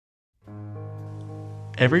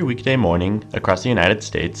Every weekday morning across the United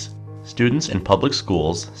States, students in public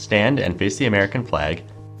schools stand and face the American flag,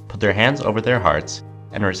 put their hands over their hearts,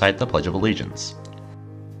 and recite the Pledge of Allegiance.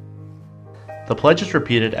 The pledge is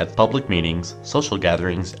repeated at public meetings, social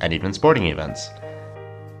gatherings, and even sporting events.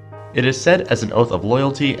 It is said as an oath of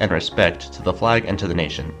loyalty and respect to the flag and to the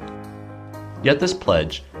nation. Yet this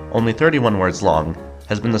pledge, only 31 words long,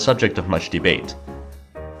 has been the subject of much debate.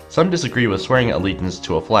 Some disagree with swearing allegiance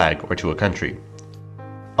to a flag or to a country.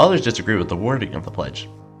 Others disagree with the wording of the pledge.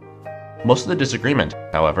 Most of the disagreement,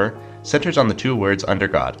 however, centers on the two words "under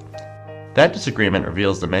God." That disagreement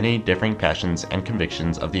reveals the many differing passions and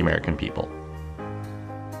convictions of the American people.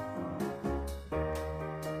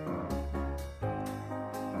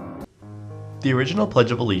 The original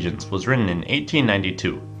Pledge of Allegiance was written in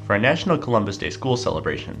 1892 for a National Columbus Day school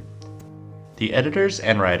celebration. The editors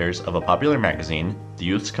and writers of a popular magazine, The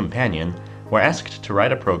Youth's Companion, were asked to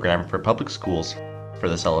write a program for public schools for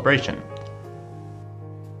the celebration.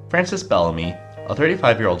 Francis Bellamy, a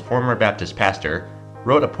 35-year-old former Baptist pastor,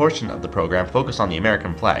 wrote a portion of the program focused on the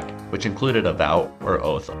American flag, which included a vow or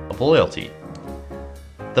oath of loyalty.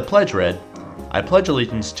 The pledge read, "I pledge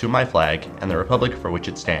allegiance to my flag and the republic for which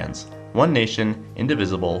it stands, one nation,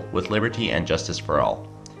 indivisible, with liberty and justice for all."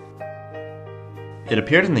 It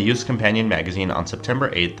appeared in the Youth's Companion magazine on September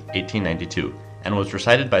 8, 1892, and was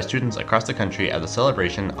recited by students across the country at the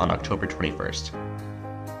celebration on October 21st.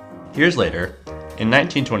 Years later, in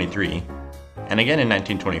 1923, and again in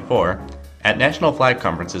 1924, at national flag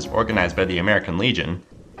conferences organized by the American Legion,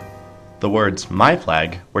 the words "my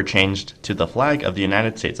flag" were changed to "the flag of the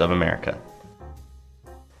United States of America."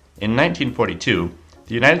 In 1942,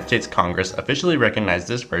 the United States Congress officially recognized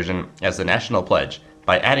this version as the national pledge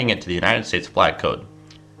by adding it to the United States Flag Code.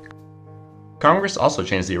 Congress also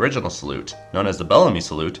changed the original salute, known as the Bellamy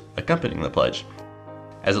Salute, accompanying the pledge,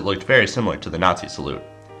 as it looked very similar to the Nazi salute.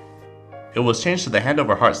 It was changed to the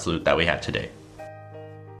hand-over-heart salute that we have today.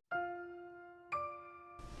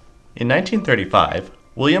 In 1935,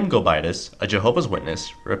 William Gobitis, a Jehovah's Witness,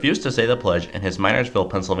 refused to say the pledge in his Minersville,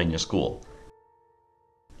 Pennsylvania school.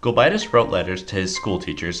 Gobitis wrote letters to his school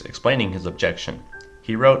teachers explaining his objection.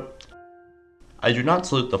 He wrote, "I do not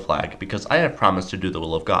salute the flag because I have promised to do the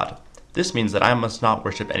will of God. This means that I must not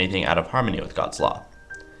worship anything out of harmony with God's law."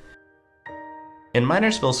 In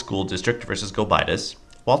Minersville School District versus Gobitis,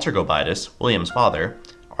 Walter Gobitis, William's father,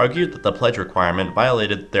 argued that the pledge requirement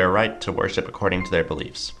violated their right to worship according to their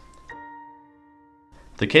beliefs.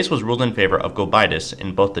 The case was ruled in favor of Gobitis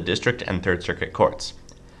in both the district and Third Circuit courts.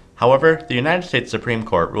 However, the United States Supreme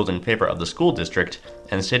Court ruled in favor of the school district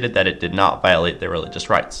and stated that it did not violate their religious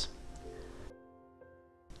rights.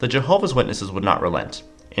 The Jehovah's Witnesses would not relent.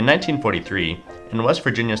 In 1943, in West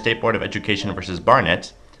Virginia State Board of Education versus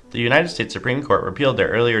Barnett, the United States Supreme Court repealed their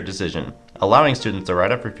earlier decision, allowing students the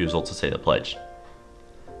right of refusal to say the pledge.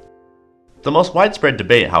 The most widespread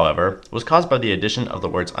debate, however, was caused by the addition of the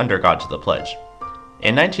words "under God" to the pledge.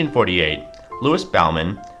 In 1948, Louis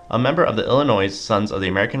Baumann, a member of the Illinois Sons of the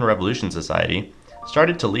American Revolution Society,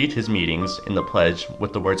 started to lead his meetings in the pledge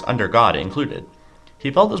with the words "under God" included.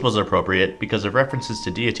 He felt this was appropriate because of references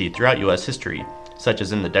to deity throughout U.S. history, such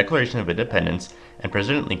as in the Declaration of Independence and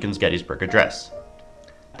President Lincoln's Gettysburg Address.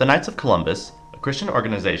 The Knights of Columbus, a Christian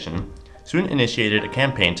organization, soon initiated a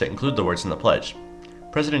campaign to include the words in the pledge.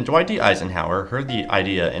 President Dwight D. Eisenhower heard the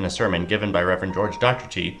idea in a sermon given by Reverend George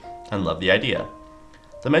Dougherty and loved the idea.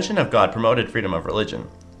 The mention of God promoted freedom of religion,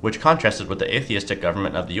 which contrasted with the atheistic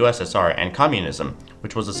government of the USSR and communism,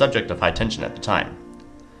 which was a subject of high tension at the time.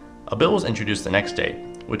 A bill was introduced the next day,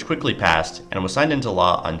 which quickly passed and was signed into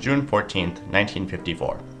law on June 14,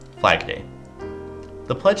 1954, Flag Day.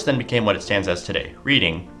 The pledge then became what it stands as today,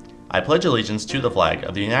 reading, "I pledge allegiance to the flag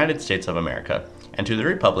of the United States of America and to the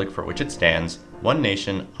republic for which it stands, one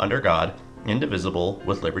nation, under God, indivisible,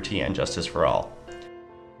 with liberty and justice for all."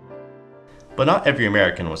 But not every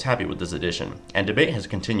American was happy with this addition, and debate has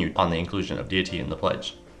continued on the inclusion of deity in the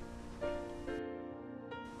pledge.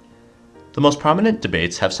 The most prominent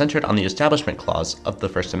debates have centered on the Establishment Clause of the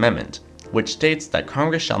First Amendment, which states that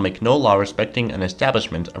Congress shall make no law respecting an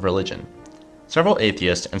establishment of religion. Several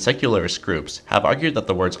atheist and secularist groups have argued that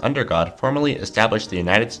the words "under God" formally established the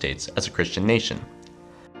United States as a Christian nation.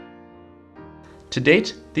 To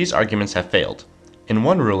date, these arguments have failed. In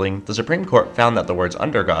one ruling, the Supreme Court found that the words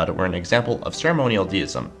 "under God" were an example of ceremonial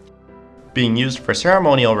deism, being used for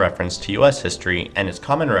ceremonial reference to U.S. history and its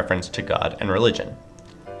common reference to God and religion.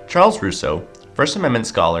 Charles Russo, First Amendment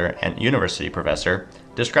scholar and university professor,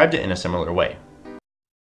 described it in a similar way.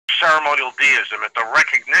 Ceremonial deism, it's the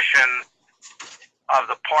recognition of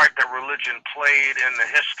the part that religion played in the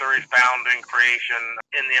history, founding, creation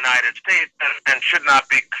in the United States, and should not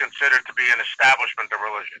be considered to be an establishment of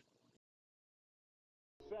religion.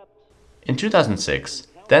 In 2006,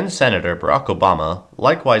 then-Senator Barack Obama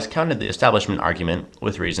likewise countered the establishment argument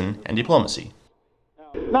with reason and diplomacy.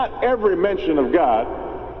 Not every mention of God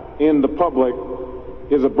in the public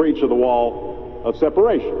is a breach of the wall of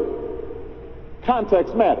separation.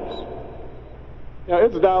 Context matters.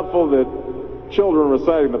 It's doubtful that children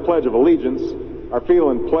reciting the Pledge of Allegiance are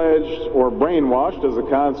feeling pledged or brainwashed as a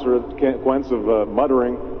consequence of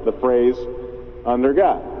muttering the phrase, "under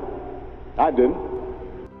God." I didn't.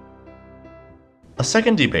 A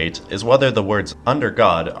second debate is whether the words "under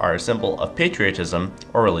God" are a symbol of patriotism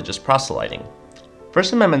or religious proselyting.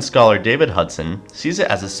 First Amendment scholar David Hudson sees it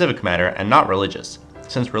as a civic matter and not religious,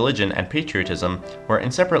 since religion and patriotism were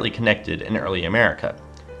inseparably connected in early America.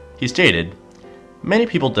 He stated, "Many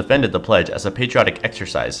people defended the pledge as a patriotic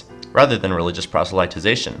exercise, rather than religious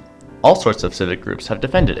proselytization. All sorts of civic groups have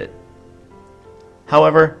defended it."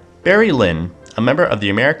 However, Barry Lynn, a member of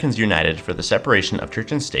the Americans United for the Separation of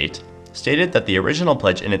Church and State, stated that the original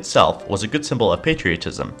pledge in itself was a good symbol of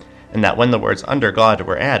patriotism, and that when the words "under God"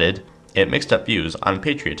 were added, it mixed up views on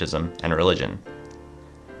patriotism and religion.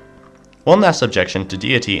 One last objection to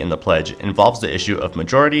deity in the pledge involves the issue of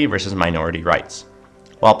majority versus minority rights.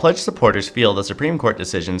 While pledge supporters feel the Supreme Court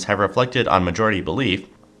decisions have reflected on majority belief,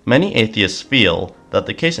 many atheists feel that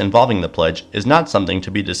the case involving the pledge is not something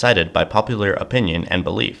to be decided by popular opinion and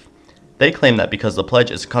belief. They claim that because the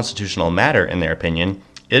pledge is a constitutional matter in their opinion,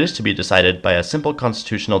 it is to be decided by a simple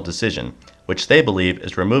constitutional decision, which they believe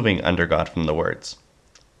is removing "under God" from the words.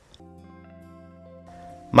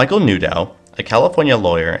 Michael Newdow, a California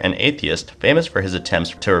lawyer and atheist famous for his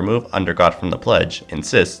attempts to remove "under God" from the pledge,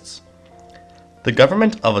 insists, "The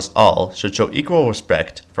government of us all should show equal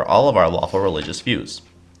respect for all of our lawful religious views."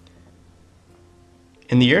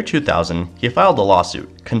 In the year 2000, he filed a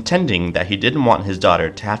lawsuit contending that he didn't want his daughter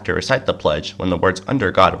to have to recite the pledge when the words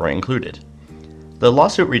 "under God" were included. The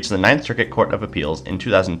lawsuit reached the Ninth Circuit Court of Appeals in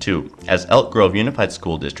 2002 as Elk Grove Unified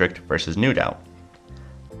School District versus Newdow.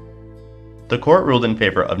 The court ruled in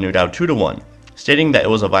favor of Newdow 2-1, stating that it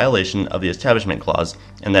was a violation of the Establishment Clause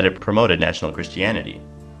and that it promoted national Christianity.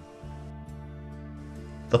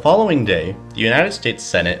 The following day, the United States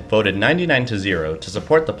Senate voted 99-0 to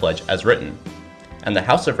support the pledge as written, and the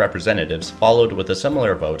House of Representatives followed with a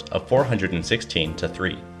similar vote of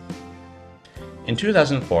 416-3. In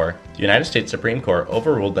 2004, the United States Supreme Court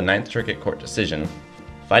overruled the Ninth Circuit Court decision,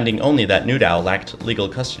 finding only that Newdow lacked legal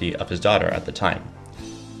custody of his daughter at the time.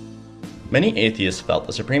 Many atheists felt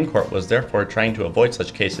the Supreme Court was therefore trying to avoid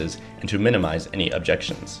such cases and to minimize any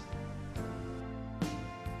objections.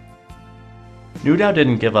 Newdow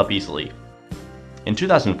didn't give up easily. In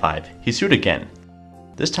 2005, he sued again,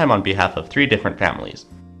 this time on behalf of 3 different families.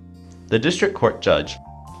 The district court judge,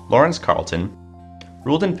 Lawrence Carlton,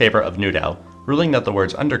 ruled in favor of Newdow, ruling that the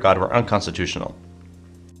words "under God" were unconstitutional.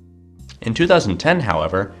 In 2010,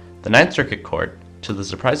 however, the Ninth Circuit Court, to the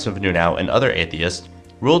surprise of Newdow and other atheists,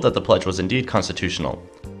 ruled that the pledge was indeed constitutional.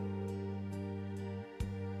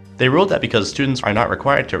 They ruled that because students are not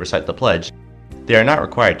required to recite the pledge, they are not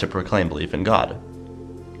required to proclaim belief in God.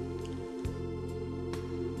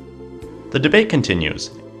 The debate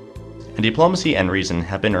continues, and diplomacy and reason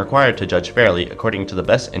have been required to judge fairly according to the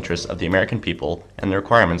best interests of the American people and the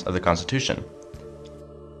requirements of the Constitution.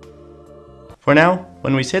 For now,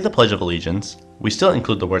 when we say the Pledge of Allegiance, we still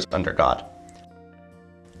include the words "under God."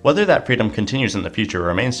 Whether that freedom continues in the future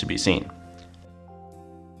remains to be seen.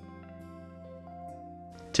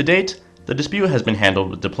 To date, the dispute has been handled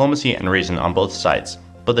with diplomacy and reason on both sides,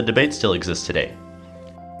 but the debate still exists today.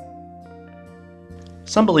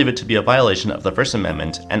 Some believe it to be a violation of the First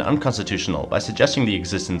Amendment and unconstitutional by suggesting the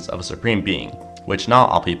existence of a supreme being, which not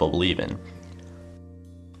all people believe in.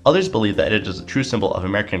 Others believe that it is a true symbol of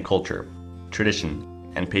American culture, tradition,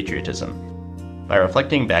 and patriotism, by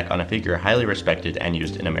reflecting back on a figure highly respected and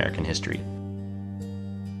used in American history.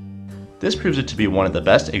 This proves it to be one of the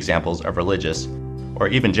best examples of religious, or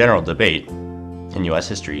even general debate, in U.S.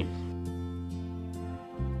 history.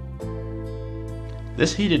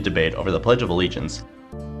 This heated debate over the Pledge of Allegiance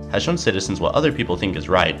has shown citizens what other people think is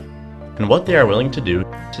right, and what they are willing to do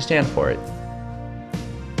to stand for it.